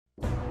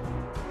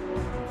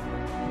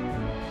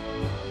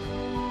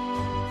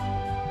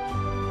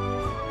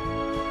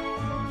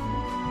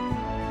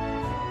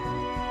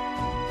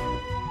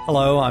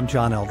Hello, I'm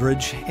John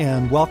Eldredge,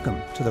 and welcome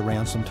to the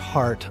Ransomed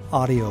Heart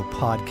audio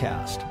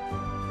podcast.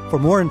 For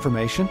more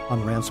information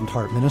on Ransomed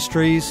Heart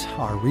Ministries,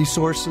 our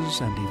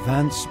resources and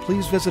events,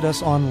 please visit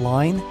us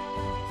online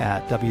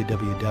at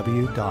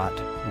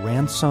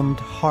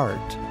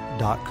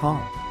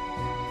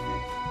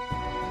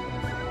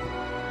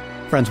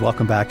www.ransomedheart.com. Friends,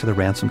 welcome back to the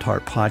Ransomed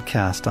Heart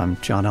podcast. I'm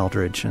John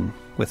Eldredge, and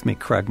with me,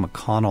 Craig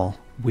McConnell.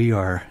 We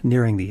are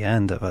nearing the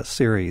end of a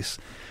series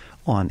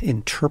on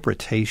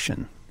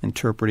interpretation.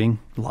 Interpreting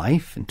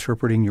life,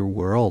 interpreting your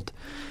world.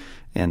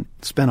 And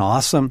it's been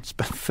awesome. It's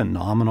been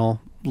phenomenal.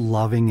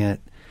 Loving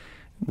it.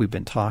 We've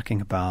been talking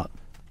about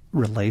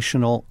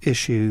relational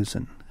issues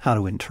and how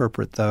to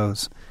interpret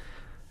those.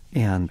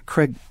 And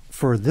Craig,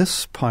 for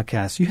this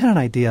podcast, you had an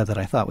idea that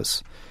I thought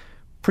was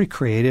pretty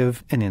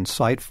creative and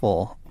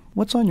insightful.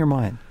 What's on your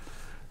mind?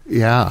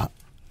 Yeah.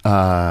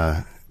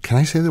 Can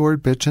I say the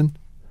word bitchin'?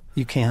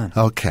 You can.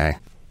 Okay.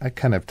 I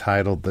kind of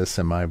titled this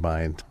in my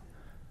mind,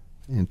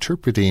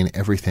 Interpreting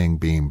Everything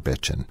Being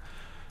Bitchin'.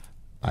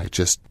 I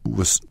just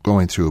was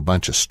going through a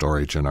bunch of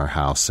storage in our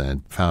house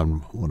and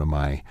found one of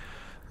my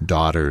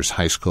daughter's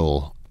high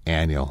school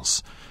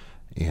annuals.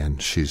 And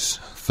she's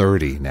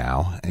 30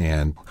 now,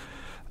 and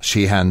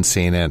she hadn't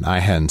seen it, and I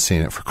hadn't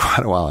seen it for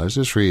quite a while. I was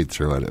just reading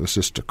through it. It was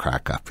just a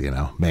crack up,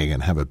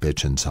 Megan, have a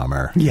bitchin'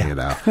 summer,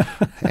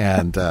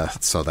 And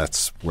so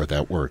that's where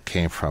that word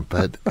came from.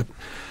 But,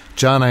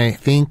 John, I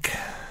think,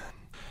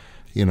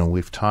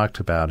 we've talked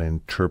about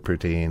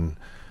interpreting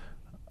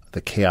the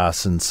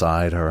chaos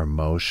inside our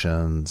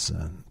emotions,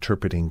 and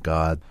interpreting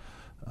God,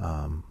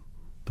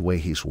 the way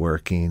He's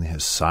working,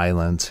 His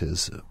silence,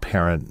 His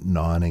apparent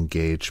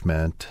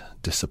non-engagement,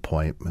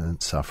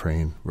 disappointment,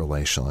 suffering,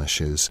 relational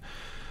issues.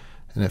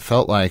 And it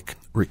felt like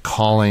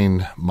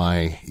recalling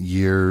my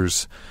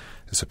years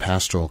as a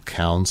pastoral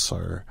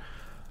counselor,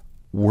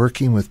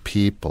 working with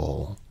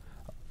people,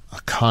 a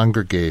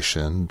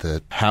congregation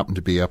that happened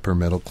to be upper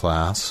middle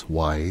class,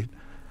 white,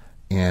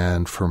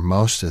 and for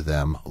most of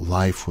them,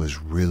 life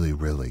was really,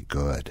 really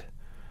good.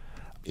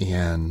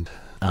 And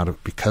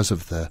because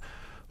of the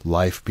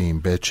life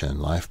being bitchin',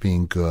 life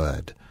being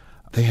good,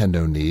 they had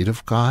no need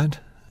of God,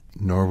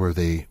 nor were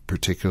they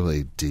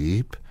particularly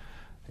deep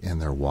in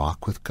their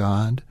walk with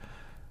God.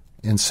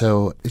 And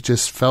so it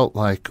just felt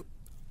like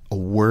a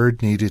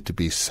word needed to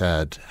be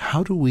said.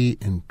 How do we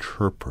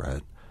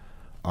interpret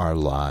our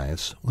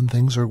lives when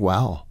things are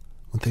well,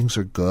 when things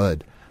are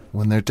good,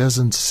 when there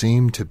doesn't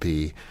seem to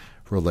be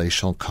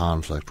relational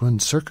conflict, when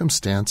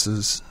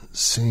circumstances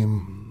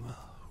seem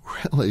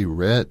really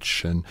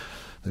rich and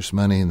there's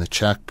money in the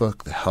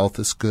checkbook, the health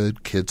is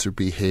good, kids are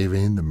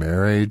behaving, the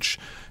marriage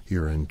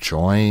you're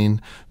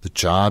enjoying, the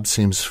job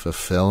seems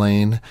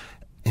fulfilling,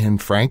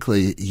 and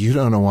frankly, you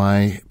don't know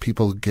why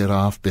people get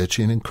off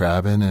bitching and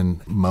crabbing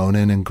and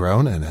moaning and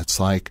groaning. It's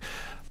like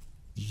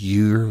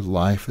your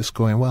life is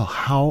going well.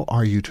 How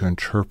are you to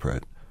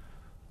interpret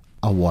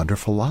a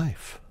wonderful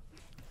life?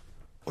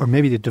 Or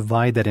maybe to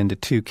divide that into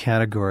two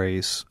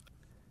categories,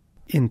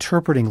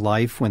 interpreting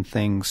life when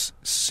things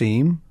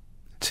seem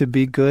to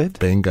be good.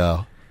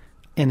 Bingo.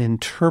 And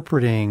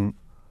interpreting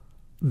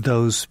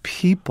those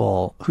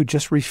people who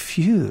just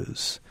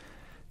refuse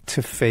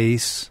to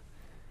face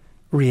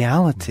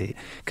reality.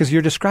 Because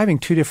you're describing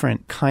two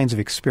different kinds of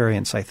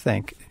experience, I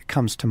think,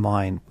 comes to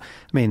mind.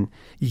 I mean,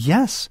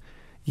 yes,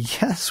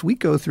 we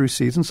go through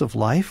seasons of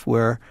life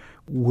where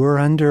we're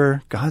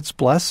under God's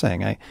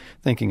blessing.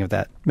 Thinking of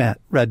that Matt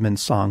Redman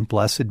song,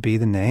 Blessed Be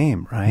the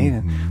Name, right?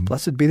 Mm-hmm. And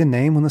blessed be the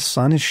name when the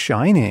sun is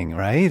shining,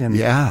 right? And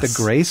the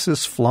grace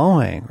is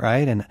flowing,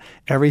 right? And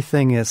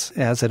everything is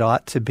as it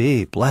ought to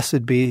be.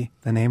 Blessed be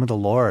the name of the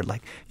Lord.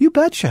 Like, you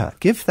betcha.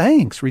 Give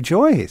thanks.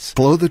 Rejoice.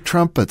 Blow the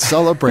trumpet.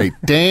 Celebrate.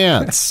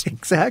 Dance.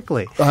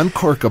 Exactly.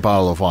 Uncork a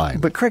bottle of wine.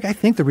 But Craig, I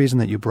think the reason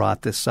that you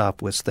brought this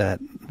up was that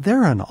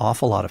there are an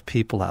awful lot of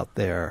people out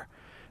there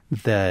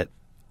that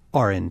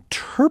are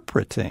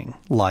interpreting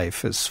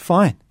life as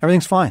fine.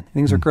 Everything's fine.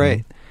 Things are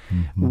great.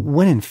 Mm-hmm.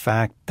 When in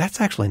fact, that's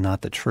actually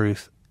not the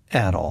truth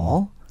at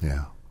all.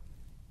 Yeah.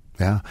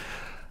 Yeah.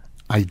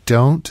 I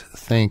don't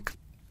think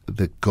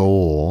the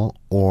goal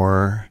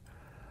or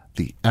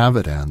the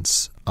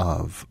evidence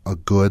of a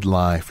good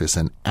life is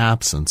an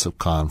absence of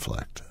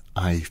conflict.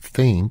 I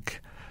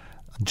think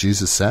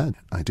Jesus said,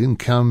 I didn't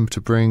come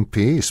to bring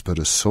peace, but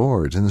a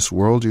sword. In this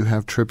world you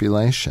have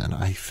tribulation.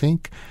 I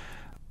think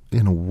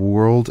in a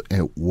world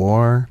at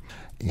war,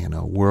 in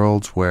a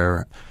world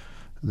where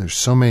there's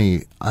so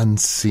many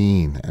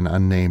unseen and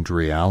unnamed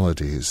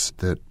realities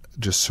that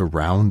just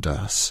surround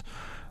us,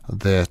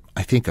 that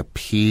I think a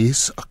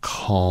peace, a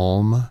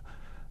calm,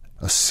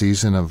 a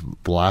season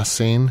of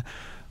blessing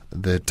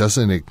that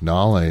doesn't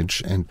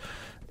acknowledge and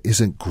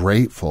isn't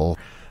grateful,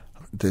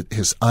 that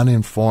is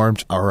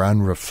uninformed or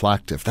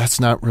unreflective, that's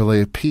not really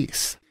a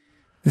peace.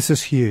 This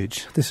is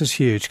huge. This is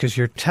huge because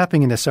you're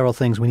tapping into several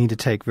things we need to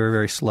take very,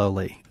 very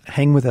slowly.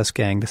 Hang with us,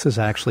 gang. This is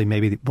actually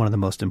maybe one of the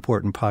most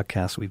important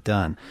podcasts we've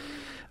done.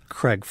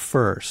 Craig,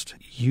 first,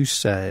 you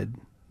said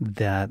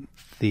that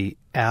the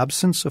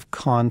absence of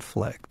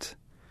conflict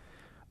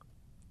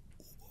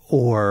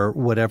or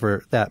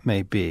whatever that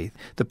may be.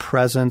 The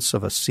presence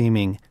of a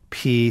seeming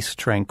peace,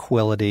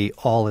 tranquility,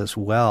 all is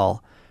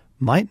well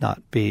might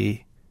not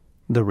be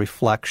the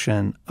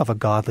reflection of a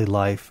godly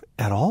life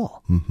at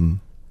all. Mm-hmm.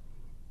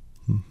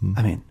 Mm-hmm.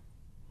 I mean,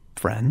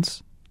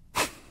 friends,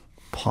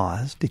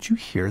 pause. Did you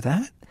hear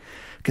that?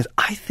 Because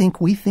I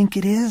think we think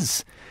it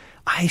is.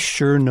 I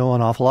sure know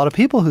an awful lot of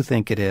people who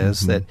think it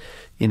is, Mm-hmm.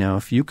 that,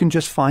 if you can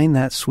just find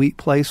that sweet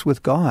place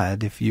with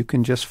God, if you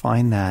can just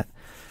find that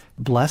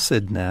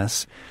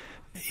blessedness,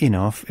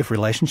 if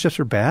relationships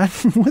are bad,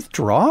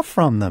 withdraw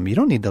from them. You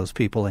don't need those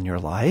people in your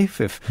life.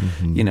 If,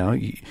 Mm-hmm.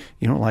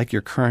 you don't like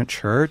your current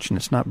church and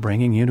it's not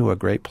bringing you to a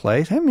great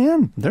place, hey,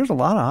 man, there's a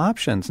lot of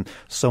options, and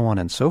so on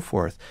and so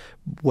forth.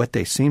 What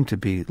they seem to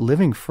be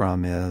living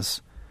from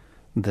is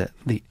that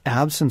the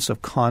absence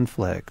of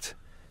conflict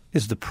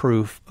is the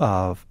proof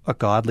of a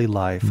godly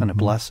life Mm-hmm. and a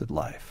blessed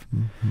life.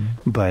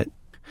 Mm-hmm. But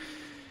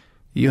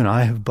you and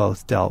I have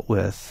both dealt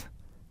with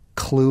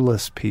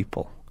clueless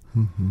people.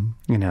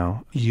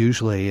 Mm-hmm.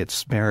 Usually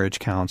it's marriage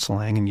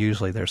counseling, and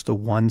usually there's the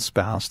one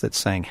spouse that's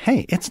saying,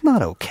 hey, it's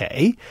not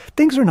okay.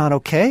 Things are not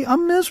okay.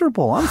 I'm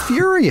miserable. I'm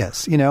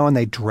furious, and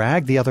they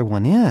drag the other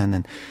one in,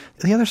 and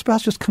the other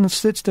spouse just kind of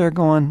sits there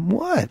going,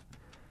 what?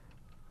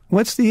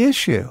 What's the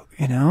issue?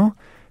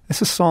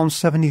 This is Psalm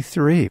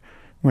 73,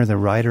 where the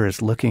writer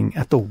is looking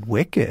at the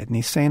wicked, and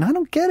he's saying, I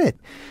don't get it.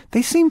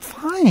 They seem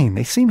fine.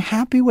 They seem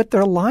happy with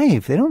their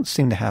life. They don't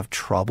seem to have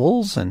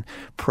troubles and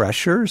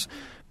pressures.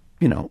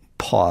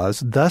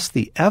 Pause. Thus,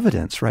 the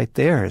evidence right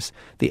there is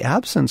the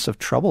absence of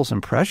troubles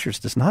and pressures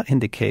does not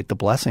indicate the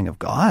blessing of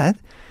God.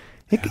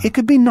 It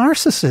could be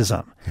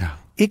narcissism. Yeah.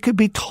 It could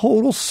be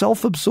total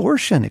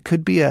self-absorption. It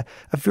could be a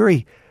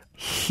very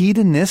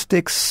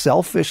hedonistic,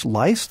 selfish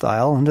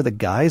lifestyle under the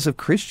guise of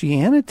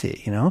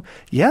Christianity.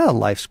 Yeah,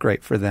 life's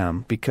great for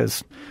them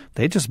because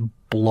they just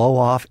blow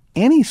off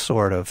any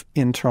sort of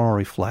internal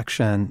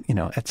reflection,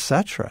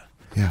 etc.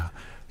 Yeah.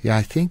 Yeah,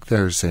 I think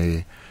there's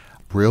a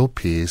real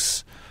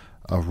peace,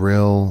 a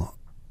real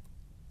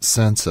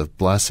sense of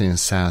blessing and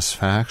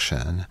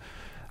satisfaction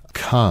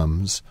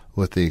comes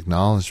with the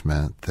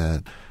acknowledgement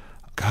that,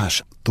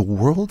 gosh, the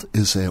world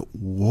is at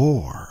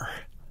war,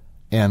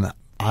 and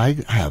I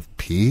have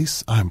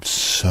peace. I'm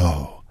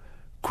so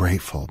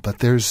grateful. But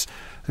there's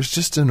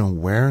just an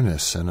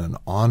awareness and an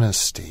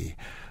honesty,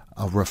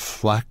 a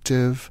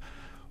reflective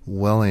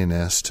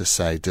willingness to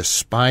say,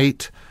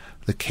 despite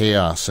the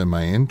chaos in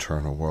my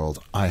internal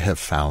world, I have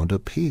found a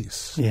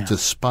peace. Yeah.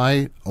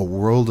 Despite a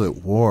world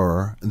at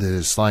war that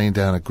is sliding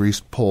down a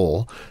greased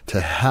pole to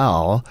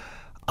hell,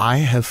 I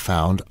have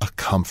found a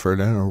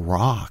comfort and a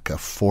rock, a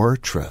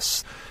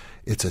fortress.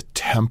 It's a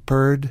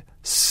tempered,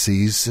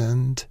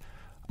 seasoned,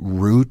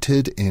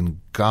 rooted in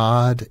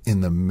God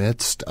in the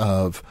midst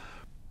of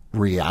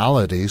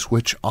realities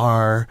which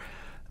are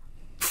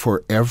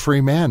for every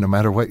man, no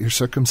matter what your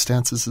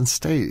circumstances and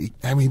state.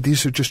 I mean,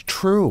 these are just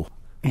true.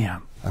 Yeah.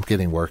 I'm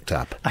getting worked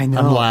up. I know.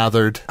 I'm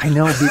lathered. I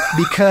know.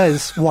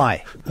 Because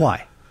why?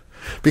 Why?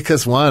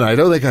 Because, one, I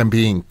don't think I'm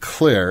being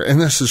clear, and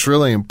this is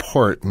really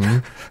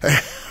important.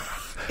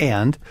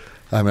 And?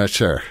 I'm not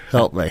sure.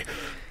 Help me.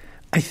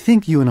 I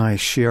think you and I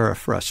share a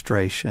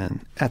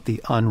frustration at the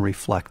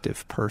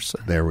unreflective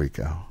person. There we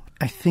go.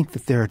 I think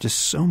that there are just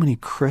so many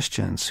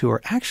Christians who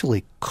are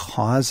actually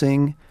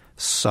causing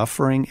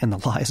suffering in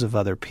the lives of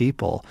other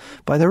people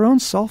by their own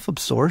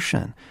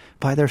self-absorption,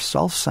 by their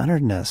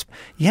self-centeredness.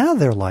 Yeah,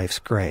 their life's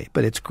great,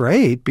 but it's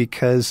great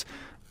because,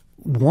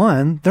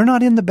 one, they're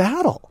not in the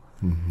battle.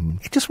 Mm-hmm.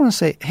 I just want to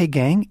say, hey,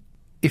 gang,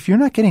 if you're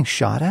not getting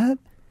shot at,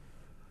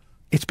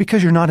 it's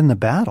because you're not in the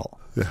battle.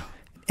 Yeah.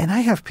 And I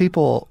have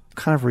people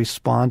kind of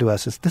respond to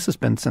us. This has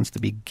been since the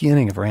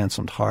beginning of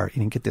Ransomed Heart.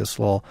 You can get these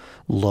little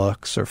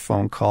looks or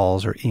phone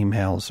calls or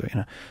emails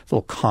or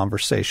little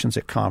conversations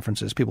at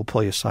conferences. People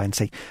pull you aside and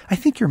say, I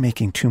think you're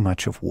making too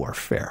much of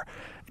warfare.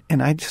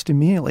 And I just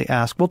immediately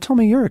ask, well, tell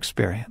me your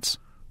experience.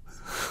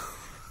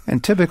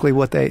 And typically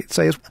what they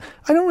say is,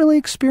 I don't really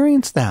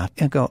experience that.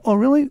 And I go, oh,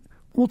 really?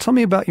 Well, tell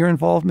me about your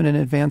involvement in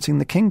advancing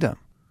the kingdom.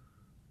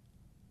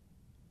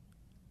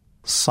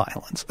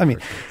 Silence. I mean,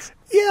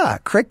 yeah,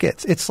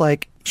 crickets. It's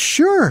like,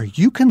 sure,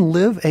 you can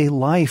live a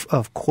life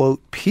of,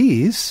 quote,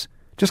 peace.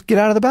 Just get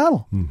out of the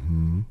battle,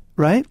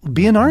 right?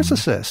 Be a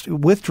narcissist.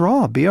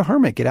 Withdraw. Be a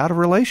hermit. Get out of a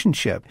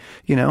relationship.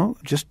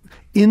 Just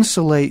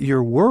insulate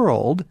your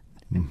world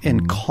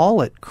and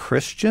call it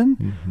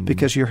Christian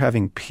because you're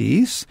having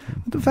peace.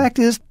 The fact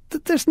is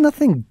that there's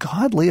nothing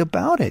godly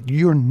about it.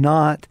 You're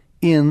not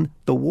in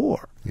the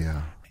war.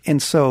 Yeah.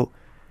 And so,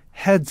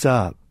 heads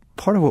up,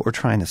 part of what we're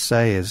trying to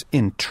say is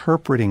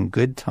interpreting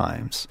good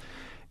times.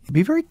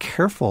 Be very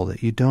careful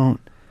that you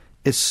don't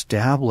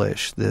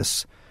establish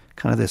this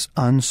kind of this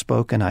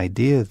unspoken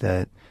idea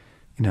that,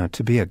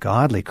 to be a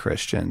godly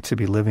Christian, to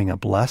be living a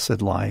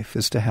blessed life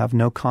is to have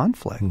no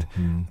conflict.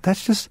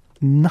 That's just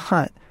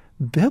not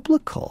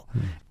biblical.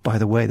 By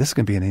the way, this is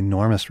going to be an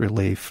enormous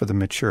relief for the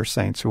mature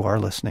saints who are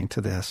listening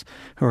to this,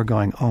 who are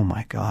going, oh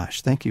my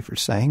gosh, thank you for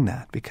saying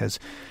that, because,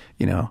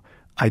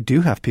 I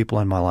do have people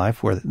in my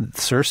life where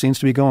sure seems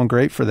to be going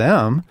great for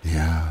them.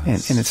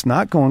 Yes. And it's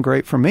not going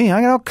great for me.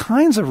 I got all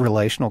kinds of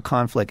relational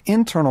conflict,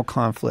 internal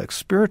conflict,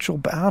 spiritual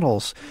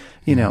battles.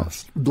 You know,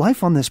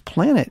 life on this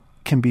planet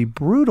can be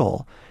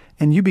brutal,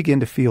 and you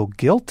begin to feel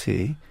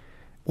guilty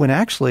when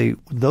actually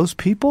those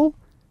people,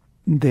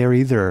 they're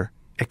either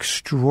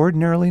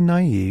extraordinarily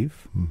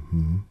naive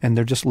and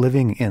they're just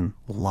living in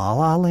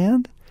la-la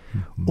land,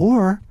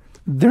 or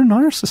they're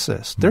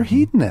narcissists, they're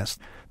hedonists,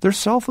 they're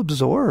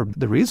self-absorbed.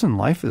 The reason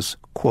life is,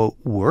 quote,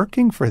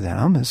 working for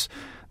them is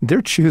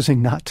they're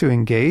choosing not to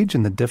engage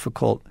in the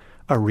difficult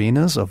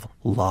arenas of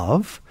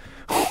love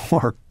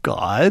or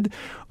God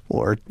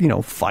or, you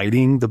know,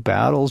 fighting the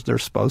battles they're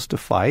supposed to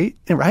fight,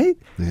 right?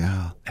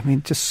 Yeah. I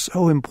mean, just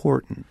so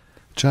important.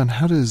 John,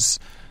 how does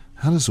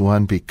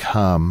one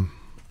become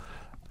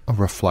a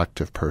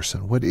reflective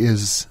person? What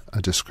is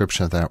a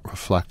description of that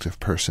reflective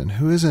person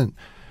who isn't,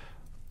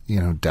 you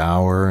know,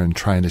 dour and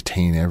trying to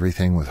taint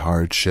everything with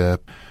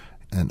hardship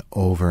and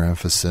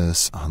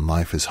overemphasis on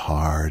life is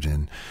hard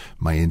and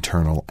my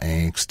internal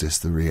angst is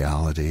the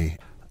reality?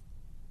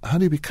 How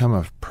do you become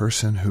a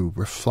person who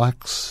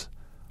reflects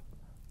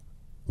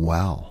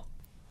well?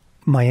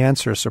 My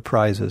answer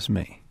surprises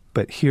me,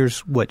 but here's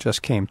what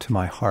just came to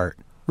my heart.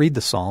 Read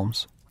the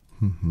Psalms.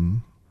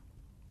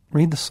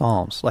 Read the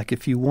Psalms. Like,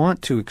 if you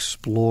want to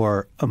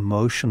explore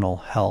emotional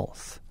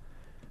health,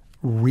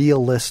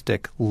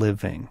 realistic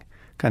living,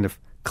 kind of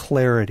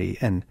clarity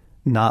and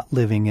not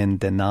living in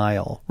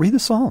denial, read the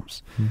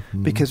Psalms.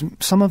 Because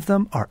some of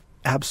them are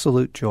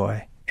absolute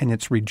joy, and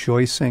it's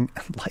rejoicing,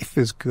 and life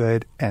is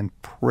good, and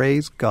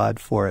praise God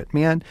for it.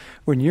 Man,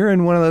 when you're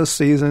in one of those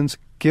seasons,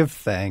 give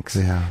thanks.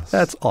 Yes.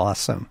 That's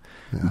awesome.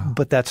 Yeah.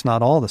 But that's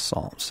not all the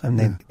Psalms. And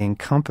they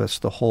encompass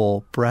the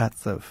whole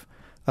breadth of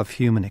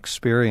human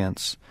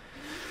experience.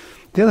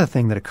 The other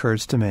thing that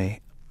occurs to me,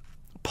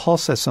 Paul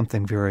says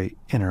something very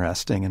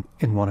interesting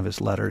in one of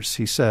his letters.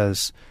 He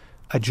says,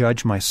 I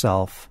judge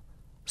myself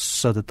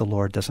so that the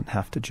Lord doesn't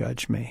have to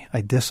judge me.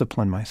 I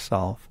discipline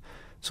myself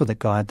so that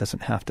God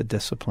doesn't have to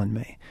discipline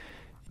me.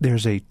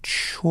 There's a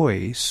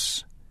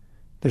choice.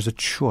 There's a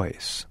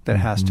choice that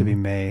has to be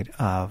made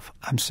of,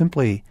 I'm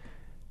simply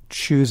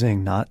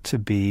choosing not to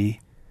be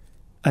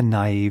a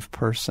naive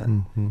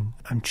person.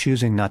 I'm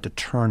choosing not to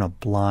turn a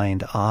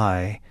blind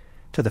eye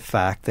to the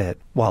fact that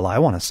while I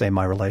want to say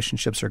my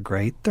relationships are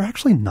great, they're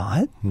actually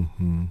not.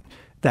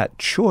 That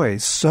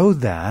choice so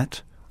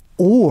that,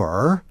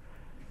 or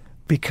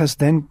because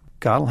then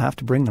God will have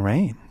to bring the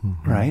rain,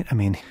 right? I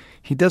mean,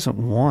 he doesn't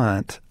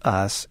want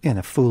us in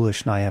a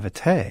foolish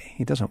naivete.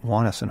 He doesn't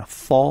want us in a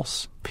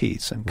false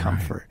peace and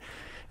comfort.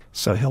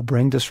 So he'll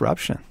bring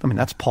disruption. I mean,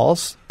 that's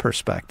Paul's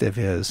perspective,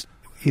 is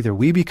either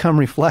we become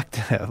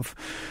reflective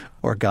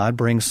or God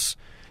brings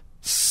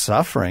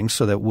suffering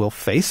so that we'll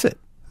face it.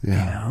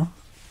 Yeah. You know?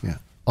 Yeah.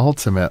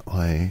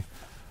 Ultimately,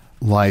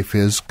 life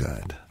is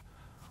good.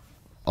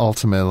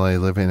 Ultimately,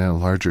 living in a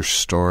larger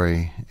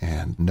story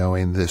and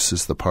knowing this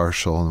is the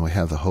partial and we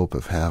have the hope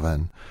of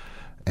heaven,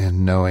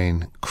 and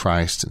knowing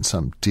Christ in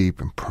some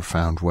deep and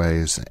profound way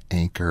is the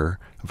anchor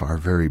of our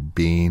very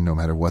being, no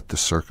matter what the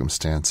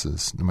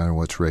circumstances, no matter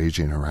what's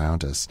raging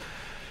around us.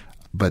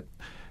 But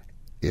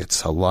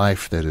it's a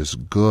life that is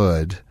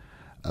good,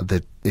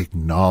 that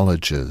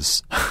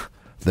acknowledges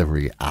the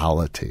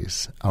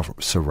realities of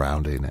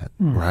surrounding it,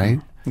 right?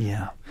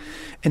 Yeah.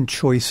 And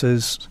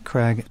choices,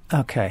 Craig.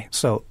 Okay,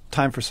 so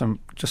time for some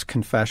just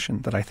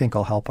confession that I think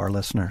will help our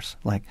listeners.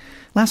 Like,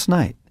 last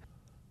night,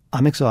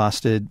 I'm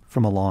exhausted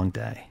from a long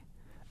day.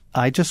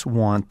 I just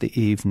want the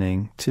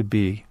evening to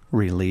be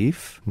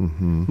relief,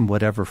 in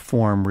whatever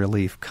form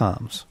relief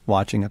comes.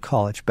 Watching a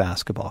college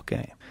basketball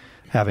game,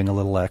 having a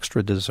little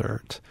extra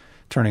dessert,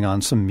 turning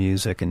on some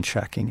music and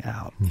checking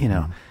out, you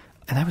know.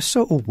 And I was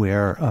so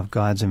aware of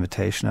God's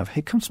invitation of,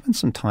 hey, come spend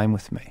some time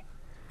with me.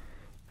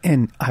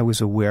 And I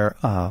was aware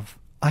of,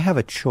 I have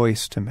a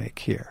choice to make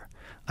here.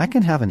 I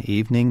can have an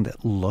evening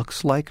that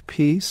looks like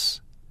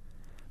peace,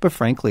 but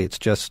frankly, it's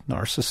just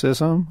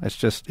narcissism. It's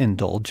just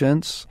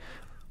indulgence.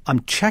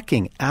 I'm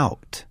checking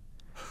out.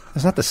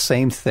 It's not the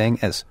same thing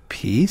as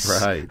peace,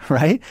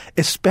 right?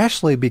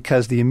 Especially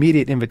because the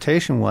immediate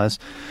invitation was,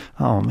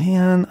 oh,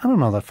 man, I don't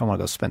know if I want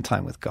to go spend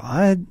time with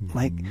God.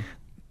 Like,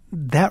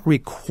 that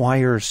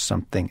requires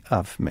something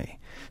of me.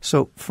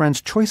 So,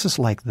 friends, choices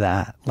like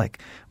that,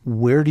 like,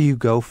 where do you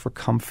go for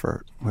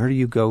comfort? Where do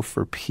you go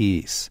for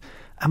peace?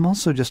 I'm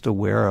also just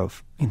aware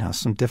of, you know,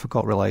 some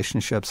difficult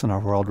relationships in our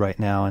world right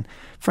now. And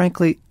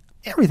frankly,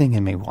 everything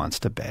in me wants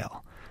to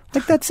bail.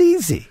 Like, that's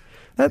easy.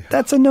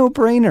 That's a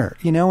no-brainer,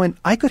 you know, and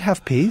I could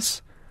have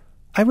peace.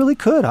 I really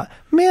could.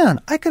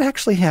 I could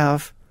actually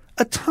have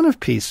a ton of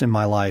peace in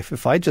my life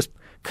if I just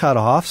cut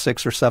off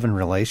 6 or 7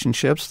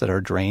 relationships that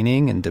are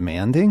draining and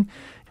demanding.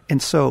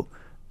 And so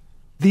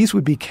these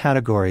would be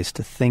categories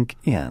to think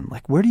in.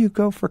 Like, where do you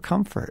go for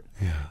comfort?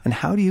 Yeah. And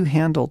how do you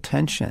handle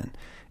tension?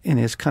 And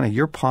it's kind of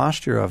your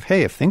posture of,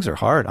 hey, if things are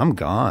hard, I'm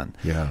gone.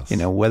 Yes. You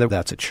know, whether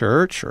that's a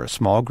church or a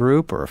small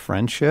group or a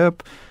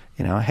friendship,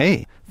 you know,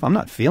 hey, if I'm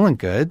not feeling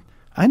good,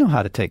 I know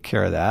how to take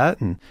care of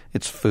that. And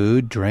it's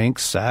food, drink,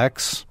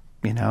 sex,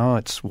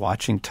 it's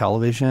watching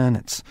television.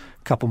 It's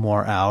a couple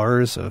more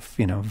hours of,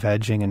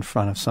 vegging in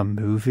front of some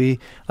movie.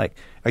 Like,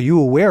 are you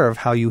aware of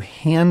how you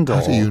handle...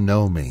 How do you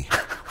know me?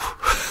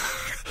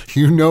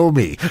 You know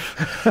me.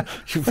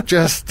 You've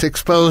just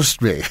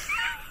exposed me.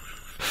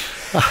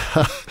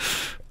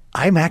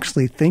 I'm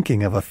actually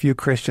thinking of a few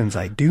Christians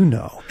I do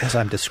know as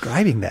I'm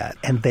describing that,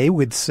 and they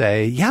would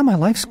say, yeah, my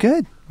life's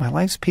good. My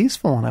life's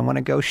peaceful. And I want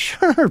to go,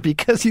 sure,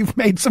 because you've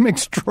made some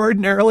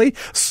extraordinarily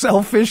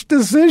selfish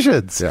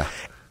decisions. Yeah.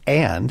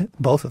 And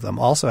both of them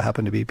also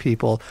happen to be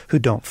people who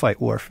don't fight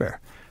warfare.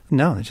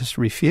 No, they just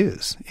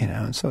refuse,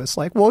 And so it's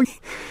like, well,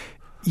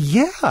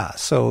 yeah,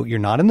 so you're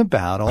not in the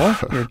battle.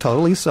 You're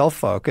totally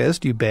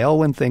self-focused. You bail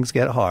when things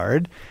get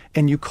hard,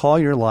 and you call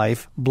your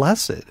life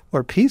blessed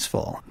or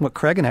peaceful. What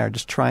Craig and I are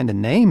just trying to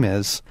name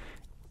is,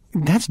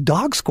 that's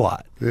dog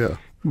squat. Yeah.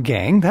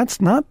 Gang,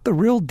 that's not the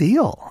real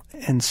deal.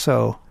 And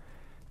so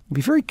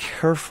be very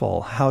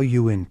careful how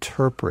you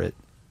interpret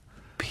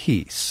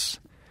peace,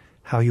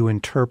 how you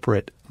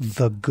interpret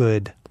the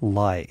good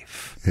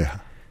life. Yeah.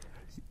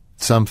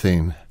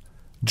 Something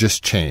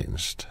just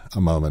changed a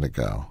moment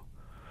ago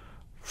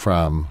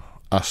from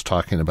us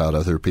talking about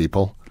other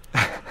people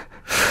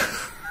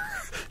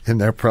and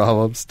their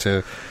problems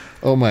to,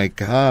 oh my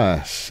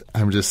gosh,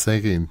 I'm just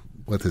thinking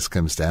what this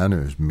comes down to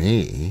is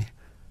me,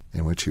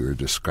 and what you were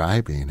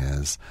describing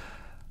is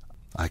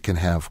I can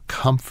have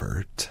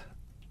comfort,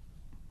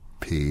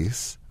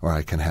 peace, or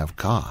I can have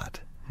God.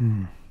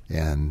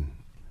 And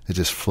it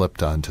just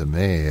flipped onto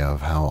me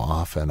of how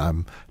often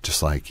I'm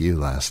just like you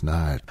last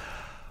night.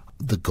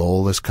 The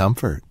goal is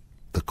comfort.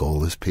 The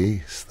goal is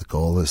peace. The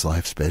goal is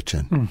life's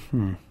bitchin'.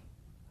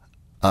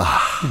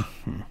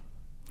 Mm-hmm.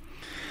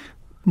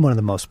 One of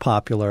the most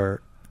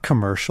popular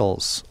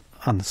commercials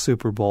on the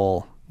Super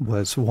Bowl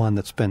was one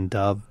that's been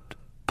dubbed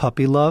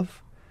Puppy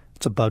Love.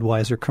 It's a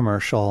Budweiser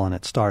commercial, and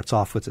it starts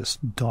off with this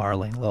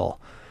darling little,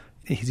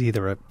 he's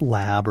either a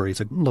lab or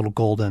he's a little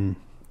golden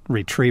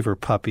retriever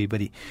puppy,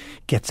 but he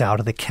gets out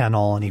of the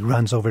kennel and he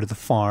runs over to the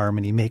farm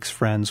and he makes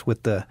friends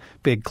with the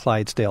big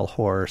Clydesdale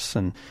horse,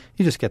 and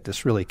you just get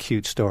this really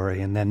cute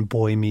story. And then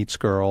boy meets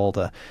girl,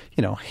 the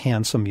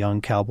handsome young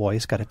cowboy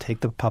has got to take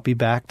the puppy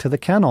back to the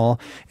kennel,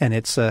 and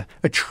it's a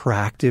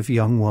attractive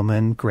young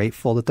woman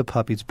grateful that the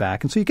puppy's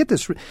back. And so you get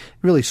this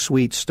really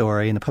sweet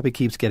story, and the puppy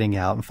keeps getting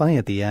out. And finally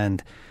at the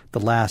end, the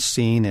last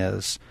scene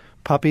is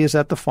puppy is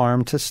at the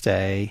farm to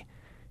stay.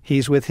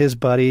 He's with his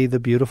buddy, the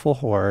beautiful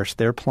horse.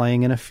 They're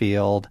playing in a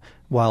field,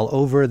 while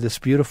over this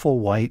beautiful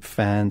white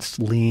fence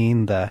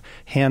lean the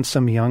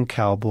handsome young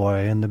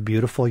cowboy and the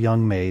beautiful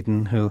young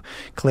maiden, who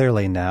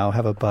clearly now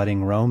have a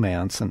budding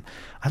romance. And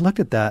I looked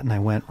at that and I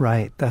went,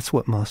 right, that's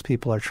what most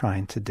people are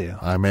trying to do.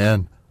 I'm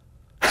in.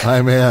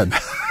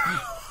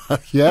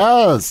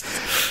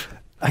 Yes.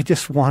 I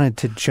just wanted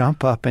to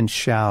jump up and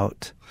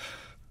shout,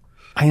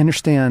 I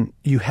understand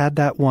you had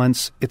that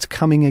once, it's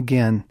coming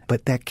again,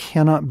 but that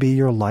cannot be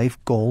your life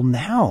goal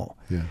now.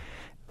 Yeah.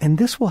 And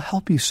this will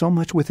help you so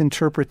much with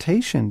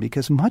interpretation,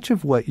 because much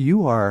of what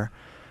you are,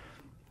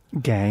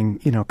 gang,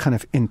 kind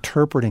of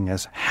interpreting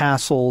as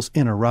hassles,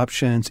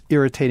 interruptions,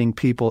 irritating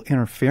people,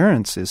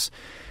 interference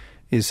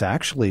is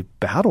actually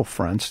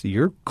battlefronts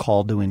you're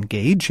called to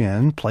engage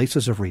in,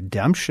 places of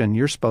redemption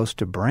you're supposed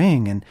to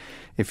bring. And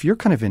if you're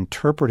kind of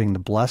interpreting the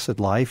blessed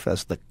life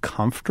as the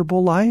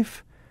comfortable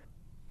life,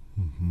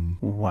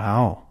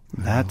 wow,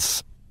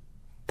 that's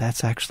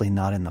actually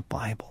not in the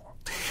Bible.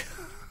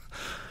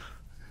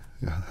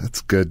 Yeah,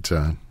 that's good,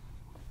 John.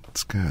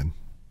 That's good.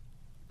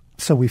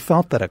 So we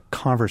felt that a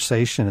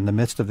conversation in the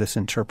midst of this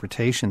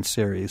interpretation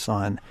series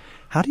on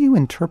how do you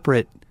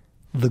interpret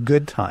the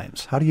good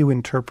times? How do you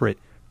interpret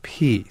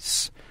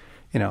peace?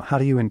 How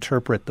do you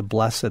interpret the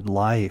blessed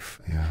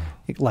life? Yeah.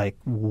 Like,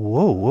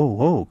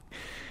 whoa.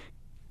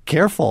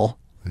 Careful.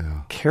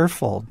 Yeah.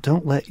 Careful.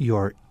 Don't let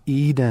your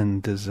Eden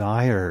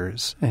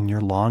desires and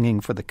your longing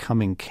for the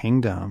coming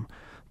kingdom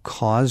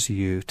cause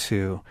you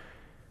to,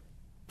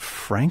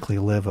 frankly,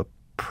 live a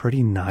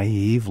pretty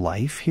naive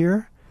life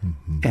here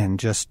and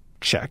just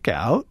check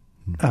out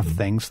of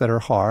things that are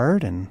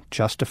hard and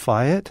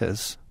justify it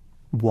as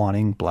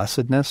wanting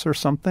blessedness or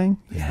something.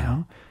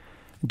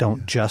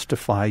 Don't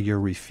justify your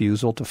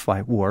refusal to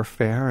fight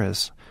warfare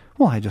as,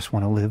 well, I just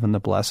want to live in the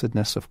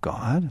blessedness of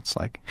God. It's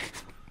like,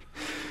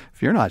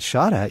 if you're not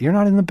shot at, you're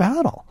not in the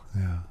battle.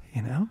 Yeah.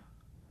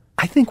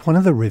 I think one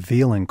of the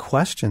revealing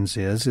questions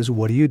is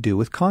what do you do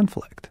with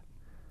conflict?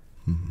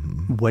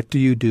 What do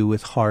you do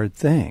with hard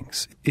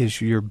things?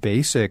 Is your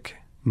basic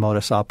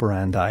modus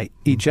operandi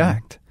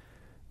eject,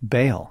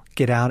 bail,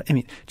 get out? I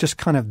mean, just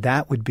kind of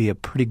that would be a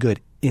pretty good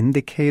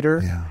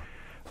indicator,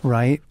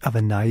 right, of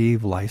a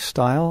naive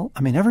lifestyle.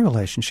 I mean, every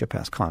relationship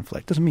has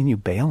conflict. Doesn't mean you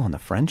bail on the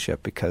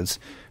friendship because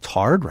it's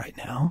hard right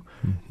now.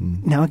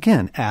 Now,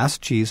 again, ask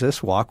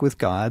Jesus, walk with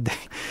God.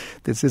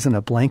 This isn't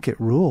a blanket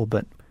rule,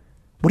 but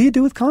what do you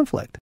do with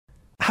conflict?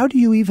 How do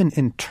you even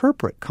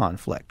interpret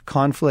conflict?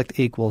 Conflict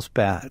equals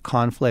bad.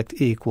 Conflict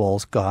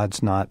equals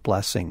God's not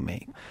blessing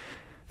me.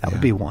 That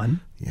would be one.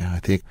 Yeah, I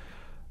think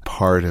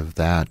part of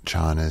that,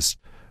 John, is,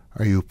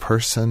 are you a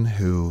person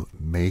who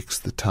makes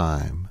the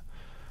time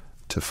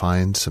to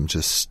find some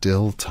just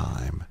still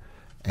time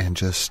and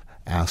just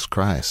ask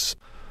Christ,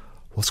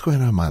 what's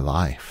going on in my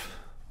life?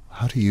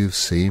 How do you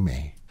see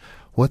me?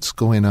 What's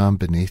going on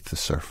beneath the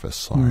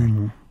surface, Lord?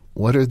 Mm-hmm.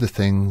 What are the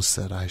things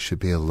that I should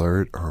be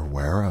alert or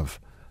aware of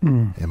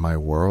in my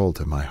world,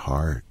 in my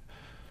heart?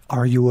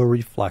 Are you a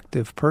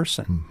reflective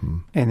person? Mm-hmm.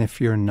 And if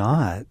you're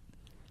not,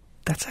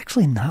 that's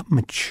actually not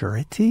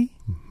maturity.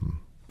 Mm-hmm.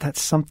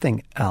 That's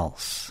something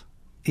else,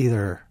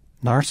 either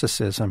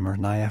narcissism or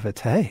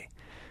naivete,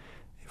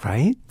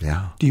 right?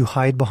 Yeah. Do you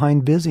hide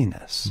behind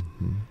busyness?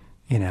 Mm-hmm.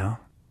 You know?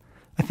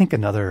 I think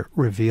another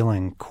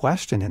revealing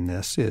question in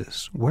this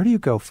is, where do you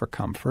go for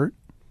comfort?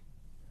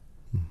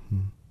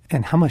 Mm-hmm.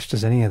 And how much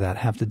does any of that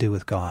have to do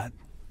with God?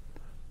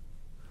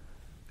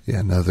 Yeah,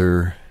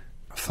 another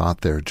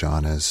thought there,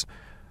 John, is,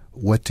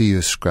 what do you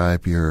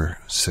ascribe your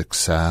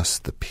success,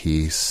 the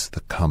peace,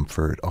 the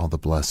comfort, all the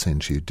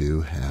blessings you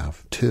do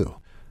have to?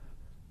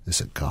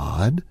 Is it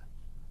God,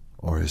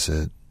 or is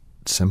it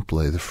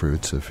simply the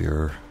fruits of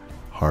your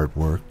hard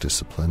work,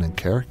 discipline, and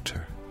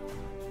character?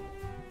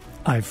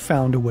 I've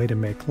found a way to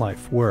make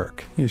life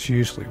work is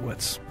usually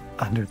what's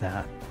under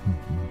that.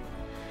 Mm-hmm.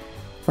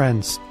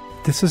 Friends,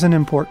 this is an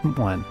important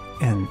one,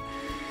 and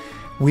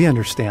we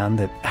understand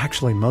that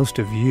actually most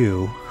of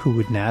you who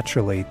would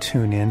naturally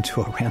tune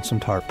into a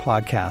Ransomed Heart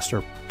podcast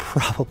are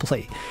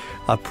probably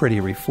a pretty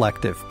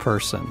reflective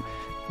person.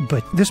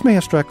 But this may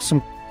have struck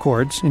some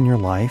chords in your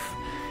life.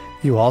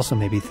 You also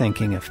may be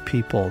thinking of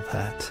people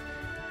that,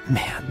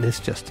 man,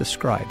 this just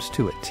describes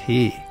to a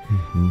T.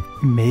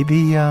 Mm-hmm.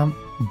 Maybe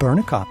burn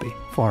a copy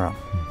for them,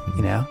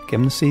 give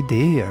them the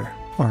CD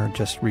or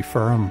just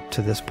refer them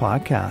to this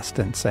podcast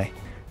and say,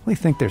 we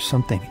think there's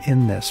something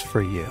in this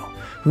for you.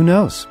 Who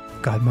knows?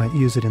 God might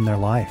use it in their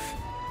life.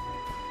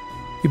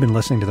 You've been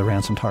listening to the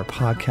Ransomed Heart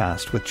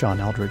podcast with John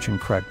Eldredge and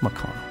Craig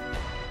McConnell.